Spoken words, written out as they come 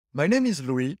My name is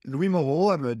Louis Moreau.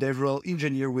 I'm a DevRel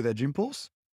engineer with Edge Impulse.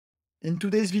 In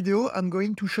today's video, I'm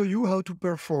going to show you how to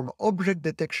perform object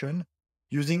detection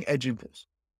using Edge Impulse.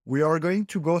 We are going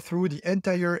to go through the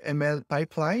entire ML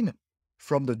pipeline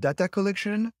from the data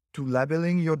collection to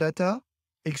labeling your data,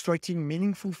 extracting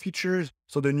meaningful features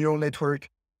so the neural network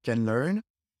can learn,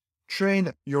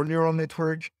 train your neural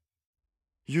network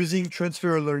using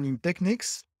transfer learning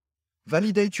techniques,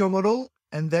 validate your model,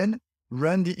 and then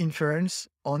run the inference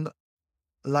on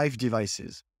live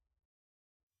devices.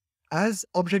 As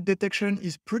object detection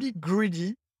is pretty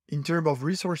greedy in terms of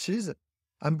resources,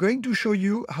 I'm going to show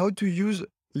you how to use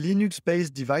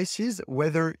Linux-based devices,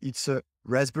 whether it's a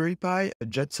Raspberry Pi, a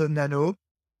Jetson Nano,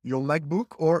 your MacBook,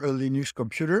 or a Linux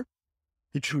computer.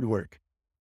 It should work.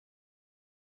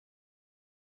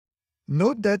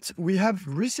 Note that we have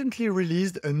recently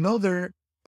released another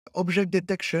object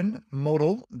detection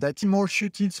model that is more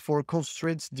suited for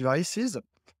constrained devices.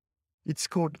 It's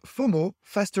called FOMO,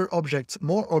 Faster Objects,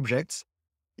 More Objects.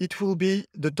 It will be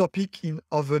the topic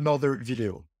of another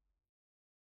video.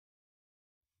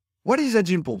 What is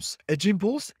Edge Impulse? Edge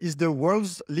Impulse is the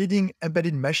world's leading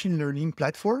embedded machine learning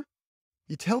platform.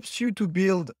 It helps you to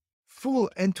build full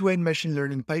end-to-end machine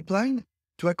learning pipeline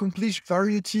to accomplish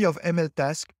variety of ML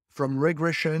tasks from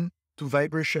regression to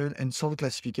vibration and sound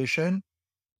classification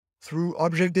through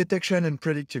object detection and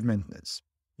predictive maintenance.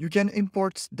 You can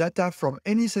import data from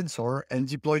any sensor and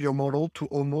deploy your model to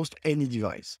almost any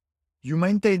device. You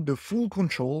maintain the full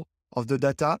control of the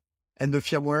data and the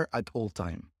firmware at all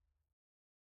times.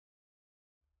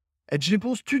 Edge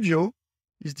Impulse Studio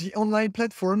is the online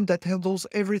platform that handles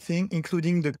everything,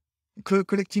 including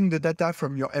collecting the data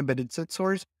from your embedded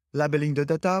sensors, labeling the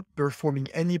data, performing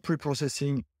any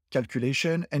pre-processing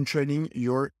calculation, and training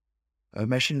your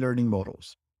machine learning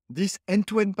models. This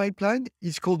end-to-end pipeline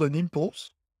is called an impulse.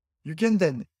 You can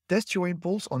then test your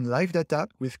impulse on live data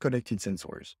with connected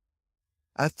sensors.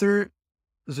 After,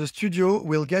 the studio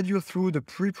will guide you through the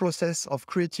pre-process of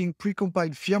creating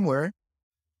precompiled firmware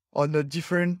on a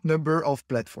different number of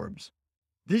platforms.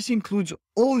 This includes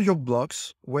all your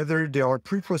blocks, whether they are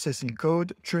pre-processing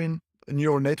code, train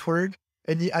neural network,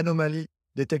 any anomaly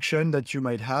detection that you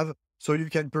might have, so you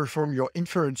can perform your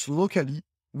inference locally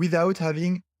without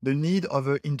having the need of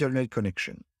an internet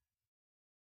connection.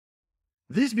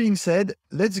 This being said,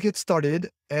 let's get started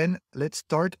and let's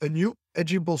start a new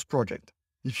Edge Impulse project.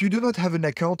 If you do not have an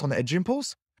account on Edge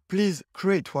Impulse, please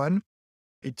create one.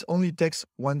 It only takes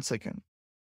 1 second.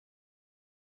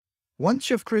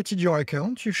 Once you've created your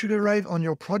account, you should arrive on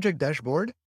your project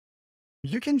dashboard.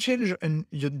 You can change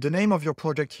the name of your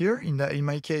project here. In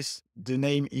my case, the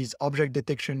name is Object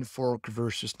Detection Fork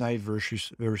versus Knife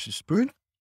versus Spoon.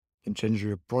 You can change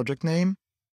your project name.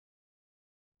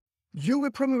 You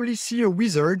will probably see a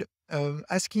wizard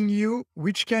asking you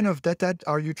which kind of data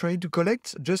are you trying to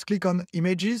collect. Just click on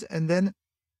images and then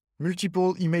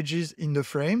multiple images in the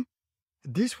frame.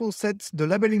 This will set the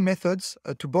labeling methods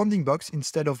to bounding box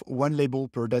instead of one label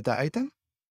per data item.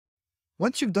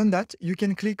 Once you've done that, you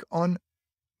can click on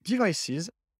devices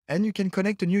and you can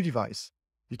connect a new device.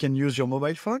 You can use your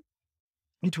mobile phone.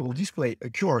 It will display a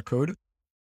QR code.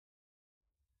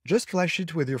 Just flash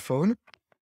it with your phone.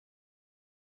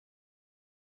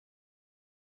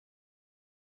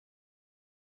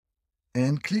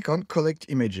 And click on Collect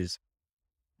Images.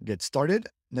 Get started,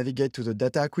 navigate to the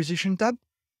Data Acquisition tab.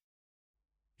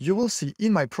 You will see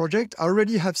in my project, I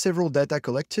already have several data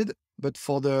collected, but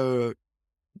for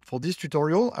this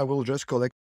tutorial, I will just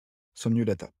collect some new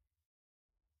data.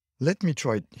 Let me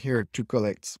try here to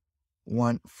collect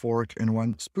 1 fork and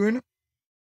 1 spoon.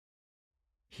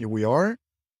 Here we are,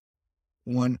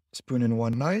 1 spoon and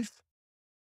 1 knife.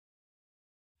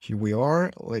 Here we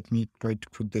are. Let me try to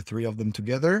put the 3 of them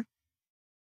together.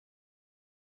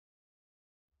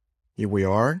 Here we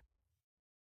are.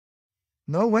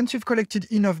 Now, once you've collected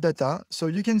enough data, so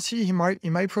you can see in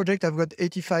my project, I've got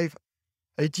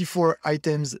 84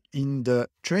 items in the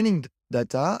training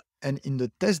data, and in the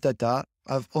test data,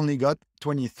 I've only got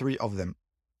 23 of them.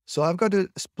 So I've got a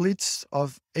split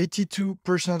of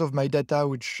 82% of my data,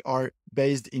 which are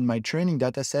based in my training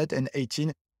data set, and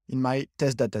 18 in my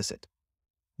test data set.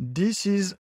 This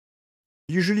is,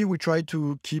 usually we try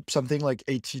to keep something like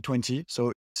 80-20,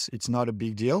 so it's not a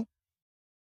big deal.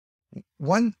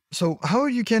 So how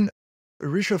you can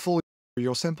reshuffle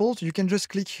your samples, you can just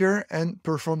click here and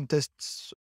perform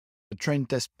tests, train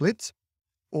test splits,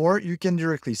 or you can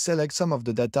directly select some of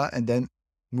the data and then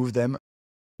move them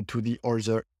to the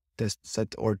other test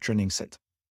set or training set.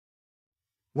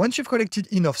 Once you've collected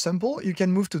enough sample, you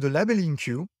can move to the labeling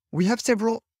queue. We have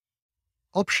several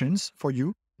options for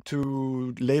you.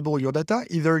 to label your data.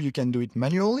 Either you can do it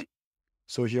manually.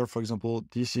 So here, for example,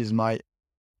 this is my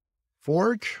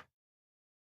fork.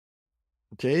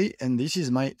 Okay, and this is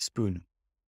my spoon.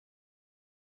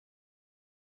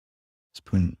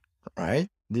 Spoon, right?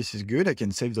 This is good. I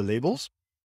can save the labels.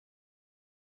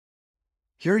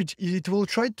 Here, it will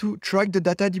try to track the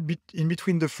data in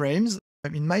between the frames.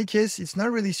 In my case, it's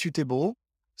not really suitable,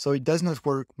 so it does not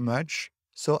work much.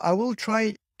 So I will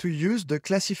try to use the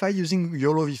classify using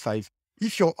YOLO v5.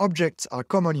 If your objects are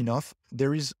common enough,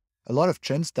 there is a lot of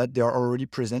chance that they are already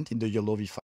present in the YOLO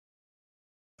v5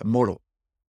 model.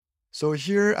 So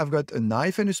here I've got a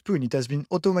knife and a spoon. It has been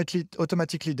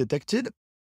automatically detected.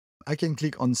 I can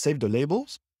click on Save the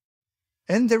Labels.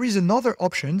 And there is another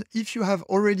option. If you have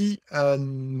already a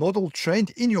model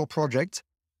trained in your project,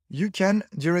 you can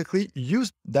directly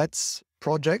use that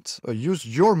project or use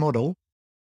your model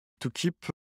to keep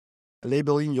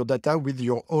labeling your data with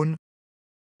your own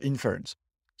inference.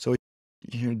 So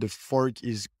here the fork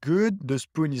is good. The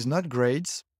spoon is not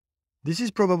great. This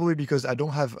is probably because I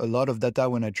don't have a lot of data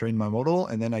when I train my model,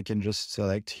 and then I can just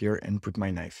select here and put my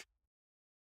knife.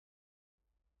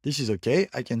 This is okay.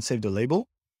 I can save the label.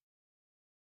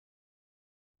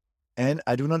 And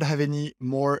I do not have any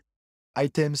more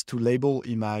items to label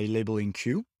in my labeling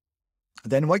queue.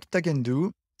 Then what I can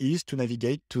do is to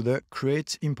navigate to the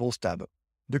Create Impulse tab.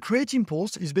 The Create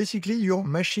Impulse is basically your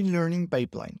machine learning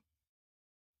pipeline.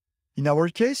 In our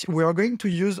case, we are going to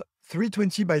use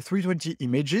 320 by 320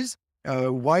 images.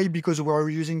 Why? Because we are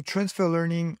using transfer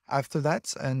learning after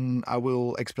that, and I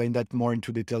will explain that more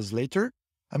into details later.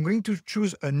 I'm going to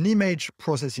choose an image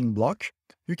processing block.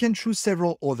 You can choose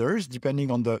several others depending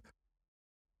on the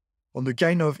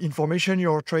kind of information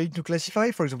you're trying to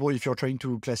classify. For example, if you're trying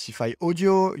to classify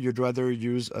audio, you'd rather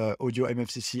use audio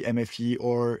MFCC, MFE,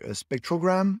 or a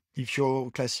spectrogram. If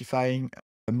you're classifying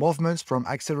movements from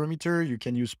accelerometer, you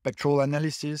can use spectral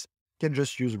analysis. You can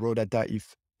just use raw data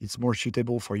if it's more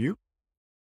suitable for you.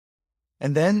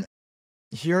 And then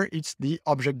here it's the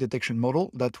object detection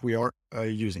model that we are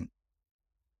using.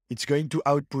 It's going to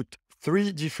output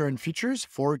 3 different features: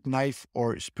 fork, knife,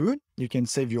 or spoon. You can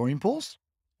save your impulse,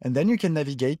 and then you can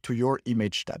navigate to your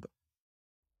image tab.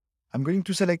 I'm going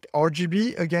to select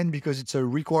RGB again because it's a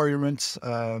requirement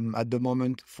at the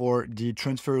moment for the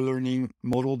transfer learning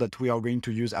model that we are going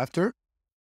to use after.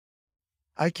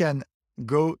 I can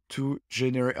go to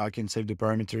generate, I can save the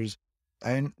parameters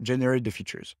and generate the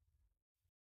features.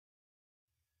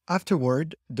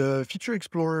 Afterward, the Feature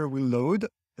Explorer will load.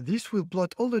 This will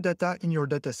plot all the data in your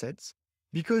datasets.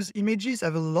 Because images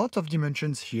have a lot of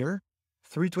dimensions here,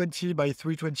 320 by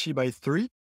 320 by 3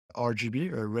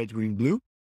 RGB, red, green, blue,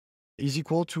 is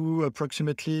equal to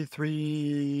approximately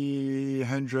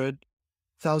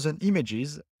 300,000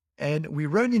 images. And we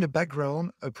run in the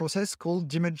background a process called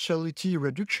dimensionality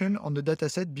reduction on the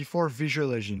dataset before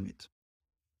visualizing it.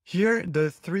 Here, the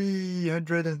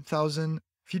 300,000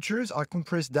 features are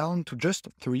compressed down to just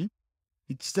 3.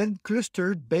 It's then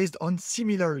clustered based on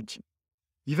similarity.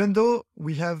 Even though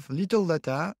we have little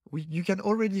data, you can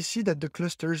already see that the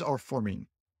clusters are forming.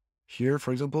 Here,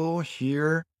 for example,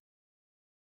 here,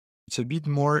 it's a bit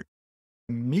more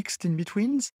mixed in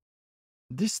betweens.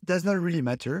 This does not really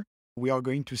matter. We are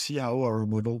going to see how our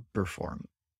model performs.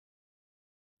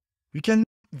 You can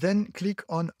then click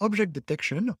on Object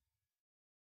Detection.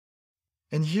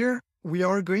 And here, we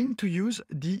are going to use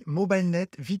the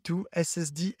MobileNet V2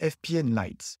 SSD FPN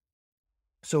Lite.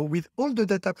 So with all the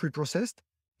data pre-processed,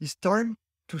 it's time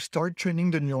to start training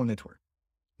the neural network.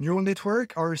 Neural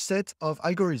networks are a set of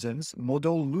algorithms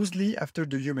modeled loosely after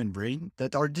the human brain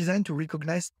that are designed to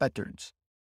recognize patterns.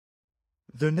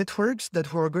 The networks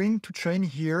that we are going to train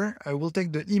here will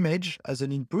take the image as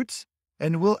an input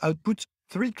and will output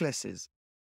 3 classes,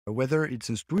 whether it's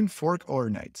a spoon, fork, or a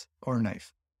knife.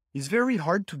 It's very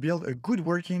hard to build a good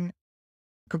working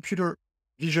computer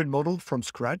vision model from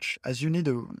scratch, as you need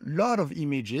a lot of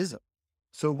images.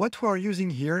 So what we are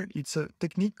using here, it's a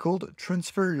technique called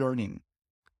transfer learning.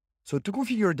 So to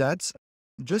configure that,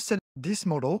 just select this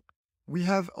model. We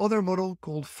have other model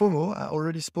called FOMO. I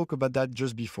already spoke about that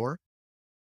just before.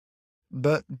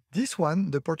 But this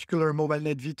one, the particular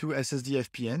MobileNet V2 SSD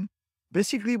FPN,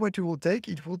 basically what it will take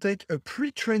a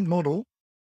pre-trained model,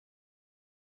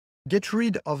 get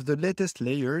rid of the latest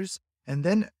layers, and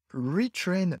then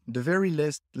retrain the very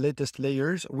latest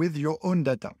layers with your own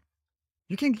data.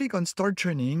 You can click on Start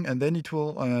Training, and then it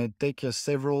will take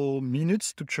several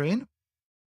minutes to train.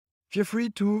 Feel free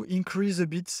to increase a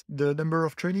bit the number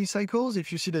of training cycles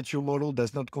if you see that your model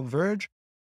does not converge.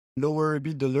 Lower a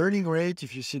bit the learning rate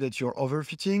if you see that you're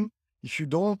overfitting. If you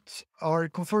are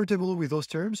comfortable with those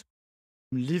terms,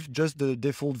 leave just the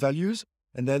default values,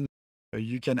 and then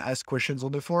you can ask questions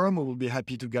on the forum. We will be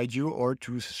happy to guide you or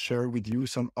to share with you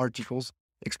some articles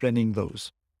explaining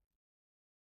those.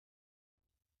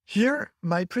 Here,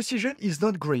 my precision is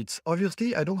not great.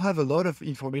 Obviously, I don't have a lot of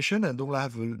information. I don't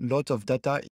have a lot of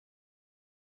data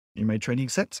in my training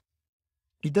set.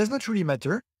 It does not really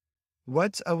matter.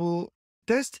 What I will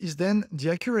test is then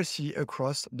the accuracy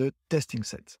across the testing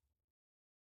set.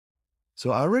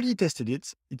 So I already tested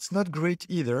it. It's not great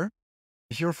either.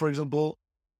 Here, for example,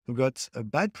 we got a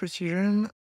bad precision.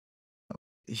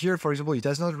 Here, for example, it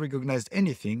has not recognized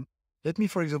anything. Let me,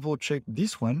 for example, check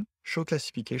this one, show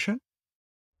classification.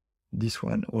 This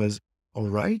one was all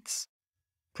right.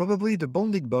 Probably the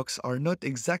bounding box are not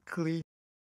exactly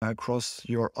across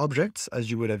your objects as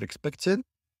you would have expected.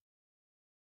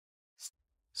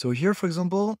 So here, for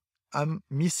example, I'm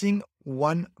missing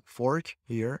one fork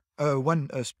here, one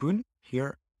spoon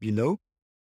here below.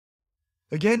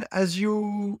 Again, as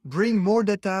you bring more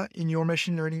data in your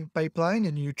machine learning pipeline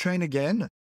and you train again,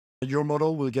 your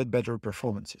model will get better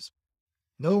performances.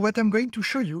 Now, what I'm going to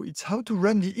show you is how to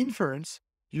run the inference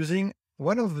using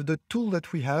one of the tools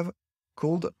that we have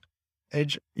called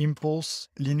Edge Impulse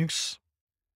Linux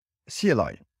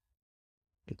CLI.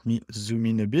 Let me zoom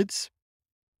in a bit.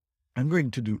 I'm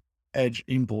going to do Edge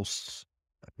Impulse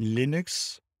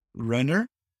Linux runner.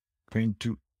 I'm going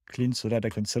to clean so that I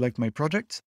can select my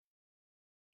project,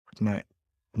 put my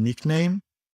nickname,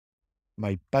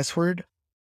 my password.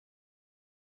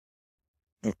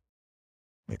 Oh,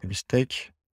 make a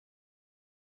mistake.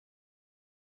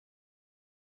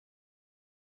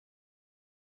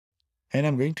 And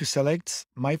I'm going to select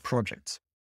my project.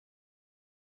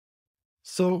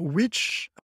 So which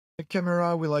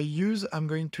camera will I use? I'm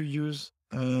going to use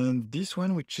this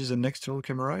one, which is an external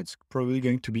camera. It's probably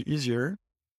going to be easier.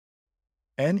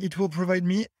 And it will provide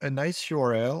me a nice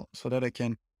URL so that I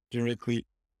can directly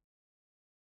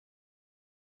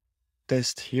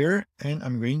test here. And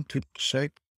I'm going to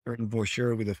check over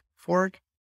here with a fork.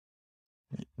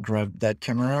 Grab that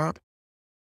camera.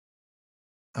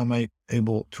 Am I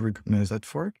able to recognize that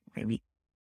fork? Maybe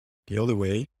the other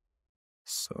way.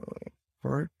 So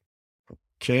fork.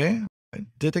 Okay. I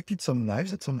detected some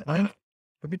knives at some time.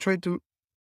 Let me try to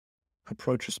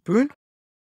approach a spoon.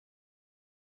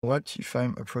 What if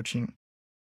I'm approaching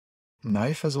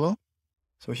knife as well?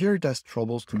 So here it has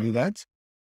troubles to do that.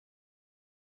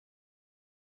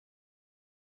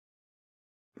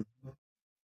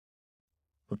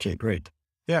 Okay, great.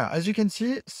 Yeah, as you can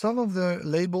see, some of the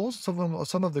labels,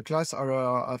 some of the class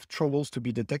are have troubles to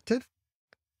be detected.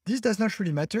 This does not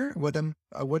really matter. What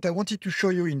I wanted to show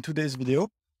you in today's video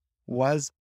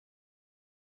was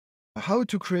how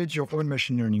to create your own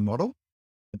machine learning model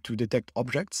to detect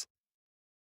objects.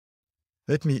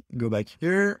 Let me go back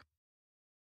here.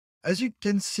 As you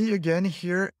can see again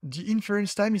here, the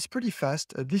inference time is pretty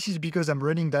fast. This is because I'm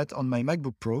running that on my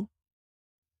MacBook Pro.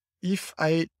 If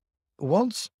I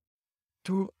want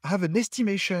to have an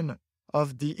estimation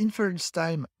of the inference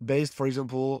time based, for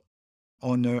example,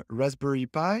 on a Raspberry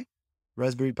Pi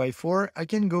 4, I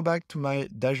can go back to my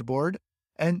dashboard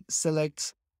and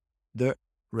select the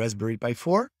Raspberry Pi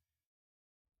 4.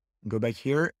 Go back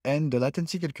here and the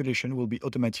latency calculation will be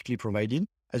automatically provided.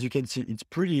 As you can see, it's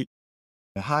pretty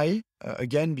high,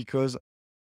 again, because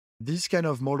this kind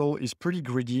of model is pretty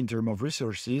greedy in terms of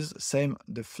resources. Same,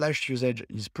 the flash usage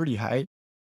is pretty high.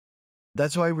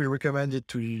 That's why we recommend it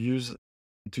to use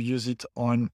it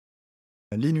on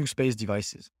Linux-based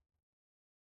devices.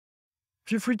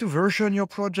 Feel free to version your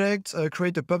project,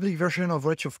 create a public version of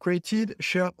what you've created,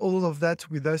 share all of that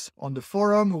with us on the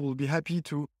forum. We will be happy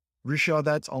to reshare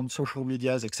that on social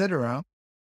medias, etc.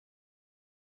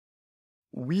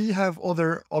 We have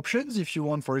other options if you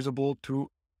want, for example, to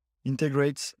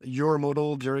integrate your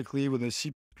model directly with a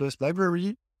C++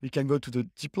 library. You can go to the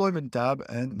deployment tab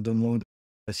and download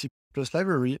a C++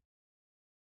 library.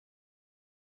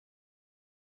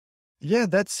 Yeah,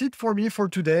 that's it for me for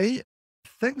today.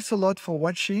 Thanks a lot for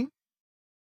watching.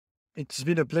 It's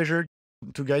been a pleasure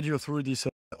to guide you through this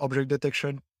object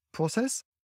detection process.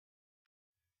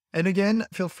 And again,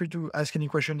 feel free to ask any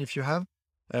question if you have.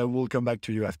 We'll come back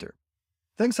to you after.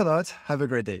 Thanks a lot. Have a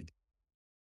great day.